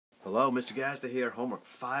Hello, Mr. Gazda here, homework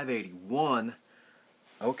 581.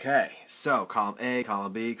 Okay, so column A,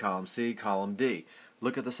 column B, column C, column D.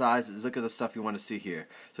 Look at the sizes, look at the stuff you want to see here.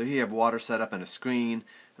 So here you have water set up and a screen.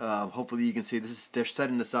 Hopefully you can see they're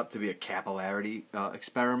setting this up to be a capillarity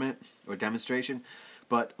experiment or demonstration.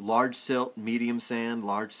 But large silt, medium sand,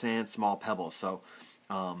 large sand, small pebbles. So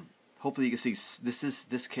hopefully you can see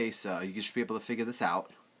this case, you should be able to figure this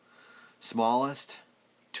out. Smallest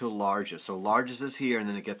to largest. So largest is here, and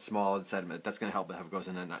then it gets smaller in sediment. That's going to help it goes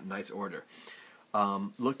in a nice order.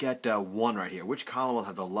 Look at 1 right here. Which column will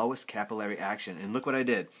have the lowest capillary action? And look what I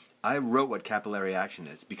did. I wrote what capillary action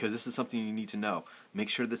is because this is something you need to know. Make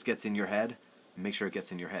sure this gets in your head. Make sure it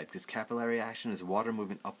gets in your head because capillary action is water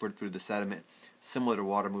moving upward through the sediment, similar to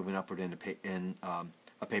water moving upward in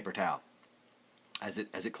a paper towel. As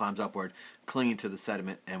it climbs upward, clinging to the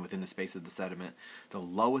sediment and within the space of the sediment. The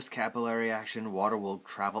lowest capillary action, water will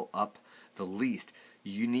travel up the least.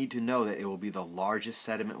 You need to know that it will be the largest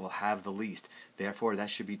sediment will have the least. Therefore,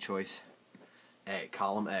 that should be choice A,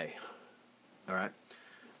 column A. All right.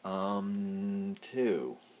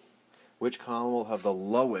 2. Which column will have the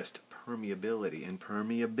lowest permeability? And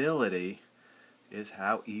permeability is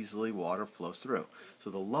how easily water flows through. So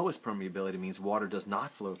the lowest permeability means water does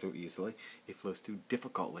not flow through easily. It flows through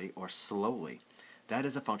difficultly or slowly. That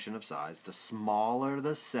is a function of size. The smaller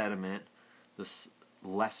the sediment, the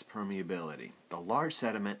less permeability. The large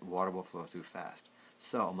sediment, water will flow through fast.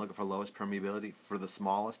 So I'm looking for lowest permeability. For the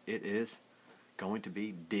smallest, it is going to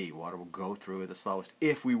be D. Water will go through the slowest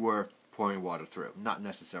if we were pouring water through. Not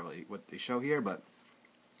necessarily what they show here, but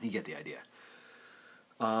you get the idea.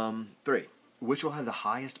 3. Which will have the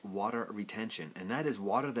highest water retention, and that is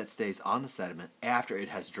water that stays on the sediment after it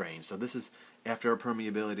has drained. So this is after a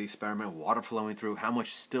permeability experiment, water flowing through, how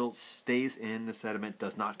much still stays in the sediment,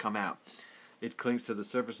 does not come out. It clings to the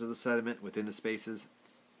surface of the sediment within the spaces.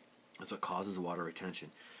 That's what causes water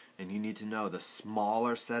retention. And you need to know the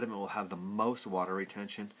smaller sediment will have the most water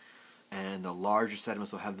retention, and the larger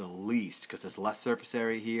sediments will have the least, because there's less surface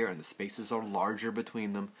area here, and the spaces are larger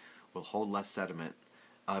between them, will hold less sediment.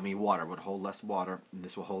 Water would hold less water, and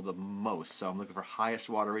this will hold the most. So I'm looking for highest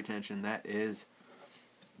water retention. That is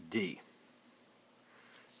D.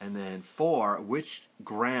 And then 4, which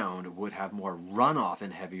ground would have more runoff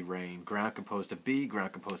in heavy rain? Ground composed of B,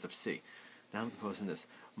 ground composed of C. Now I'm proposing this.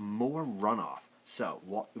 More runoff.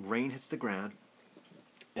 So rain hits the ground,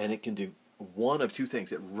 and it can do one of two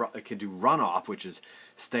things. It can do runoff, which is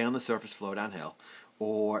stay on the surface, flow downhill,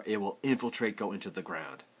 or it will infiltrate, go into the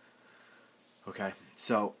ground. Okay,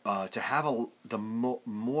 so to have the more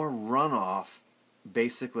runoff,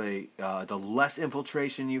 basically, the less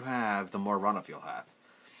infiltration you have, the more runoff you'll have.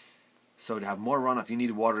 So to have more runoff, you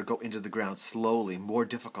need water to go into the ground slowly, more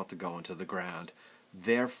difficult to go into the ground.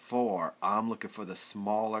 Therefore, I'm looking for the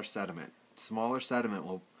smaller sediment. Smaller sediment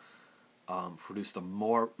will produce the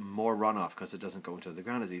more runoff because it doesn't go into the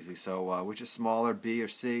ground as easily. So which is smaller, B or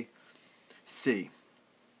C? C.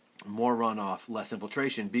 More runoff, less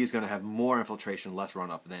infiltration. B is going to have more infiltration, less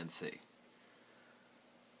runoff than C.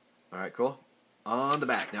 Alright, cool? On the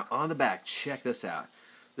back. Now, on the back, check this out.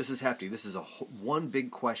 This is hefty. This is one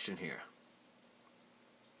big question here.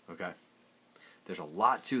 Okay? There's a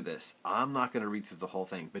lot to this. I'm not going to read through the whole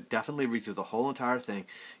thing, but definitely read through the whole entire thing.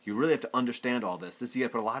 You really have to understand all this. You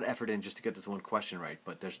have to put a lot of effort in just to get this one question right,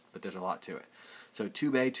 but there's a lot to it. So,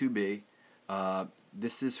 2A, 2B.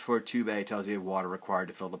 This is for 2A, tells you water required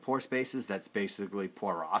to fill the pore spaces. That's basically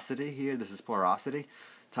porosity here. This is porosity.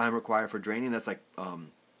 Time required for draining. That's like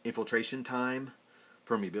infiltration time,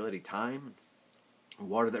 permeability time.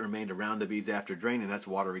 Water that remained around the beads after draining, that's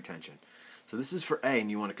water retention. So this is for A, and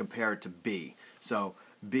you want to compare it to B. So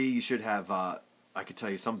B, you should have, I could tell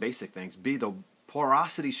you some basic things. B, the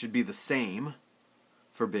porosity should be the same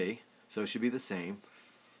for B. So it should be the same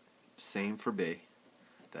for B.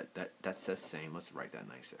 That says same. Let's write that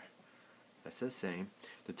nicer. That says same.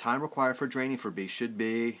 The time required for draining for B should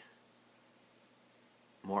be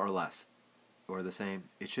more or less, or the same.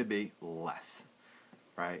 It should be less,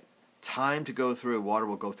 right? Time to go through, water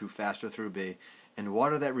will go through faster through B, and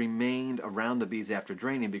water that remained around the beads after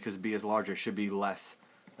draining, because B is larger, should be less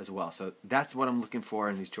as well. So that's what I'm looking for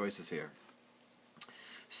in these choices here.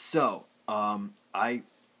 So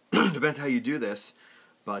depends how you do this.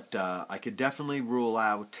 But I could definitely rule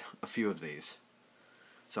out a few of these.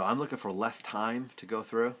 So I'm looking for less time to go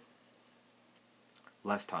through.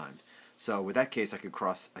 Less time. So with that case, I could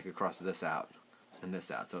cross this out and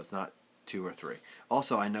this out. So it's not 2 or 3.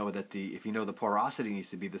 Also, I know that if you know the porosity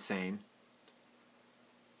needs to be the same.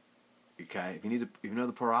 Okay, if you know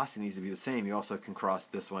the porosity needs to be the same, you also can cross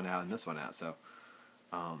this one out and this one out. So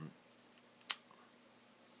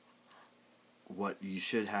what you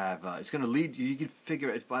should have. It's going to lead you. You can figure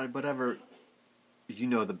it by whatever you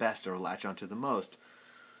know the best or latch onto the most.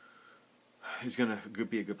 Is going to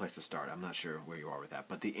be a good place to start. I'm not sure where you are with that,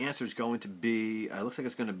 but the answer is going to be. It looks like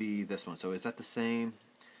it's going to be this one. So is that the same?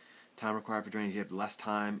 Time required for drainage. You have less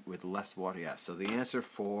time with less water. Yes. So the answer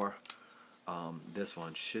for this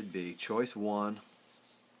one should be choice one.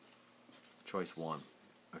 Choice one.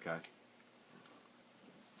 Okay.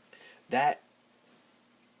 That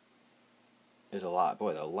is a lot.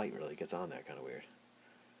 Boy, the light really gets on there. Kind of weird.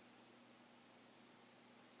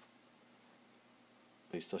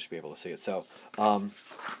 But you still should be able to see it. So,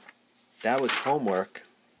 that was homework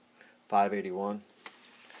 581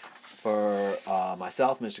 for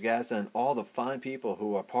myself, Mr. Gaz, and all the fine people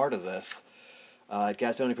who are part of this. At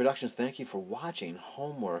Gazzoni Productions, thank you for watching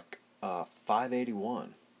homework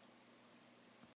 581.